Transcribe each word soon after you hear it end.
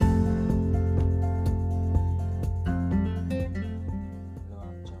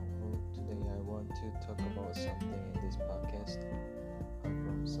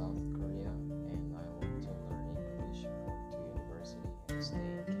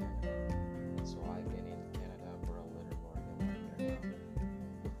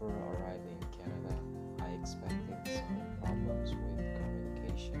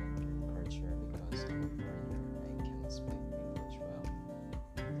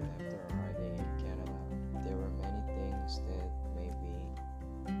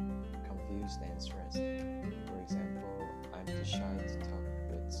understand stress. For example, I'm too shy to talk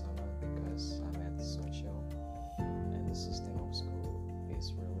with someone because I'm antisocial, and the system of school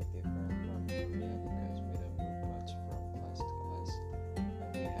is really different from Korea because we don't move much from class to class, and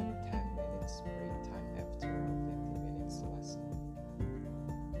we have 10 minutes break time after a 50 minutes lesson.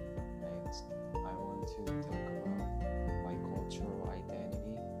 Next, I want to talk about my cultural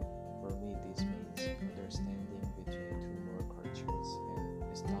identity. For me, this means understanding between two more cultures and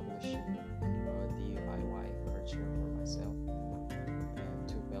establishing a DIY culture for myself. And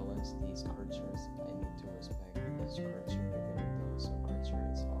to balance these cultures, I need to respect each culture even though some culture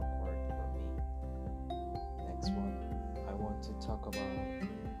is awkward for me. Next one I want to talk about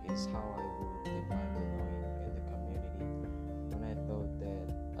is how I will define belonging in the community. When I thought that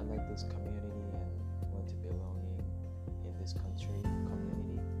I like this community and want to belonging in this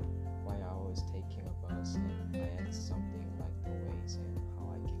community, while I was taking a bus and I asked something like the ways and how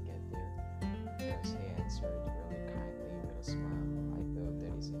I can get there, because he answered really kindly with a smile. I felt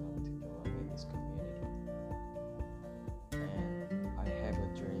that is enough to belong in this community. And I have a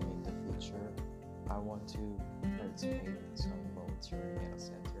dream in the future. I want to participate in some volunteering at a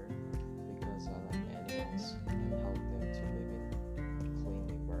center because I like animals and help them to live in clean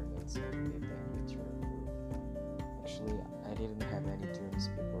environments and give them natural food. Actually, I didn't have any dreams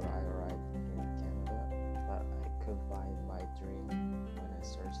before I arrived in Canada, but I could find my dream when I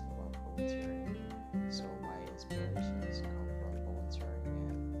searched about volunteering. So my inspirations come from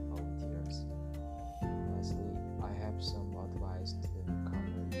volunteering and volunteers. Lastly, I have some advice to the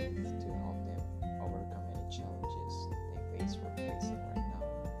newcomer youth to help them overcome any challenges they face or facing right now.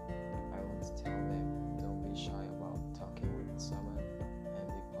 I want to tell them, don't be shy about talking with someone and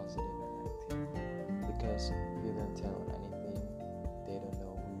be positive and active, because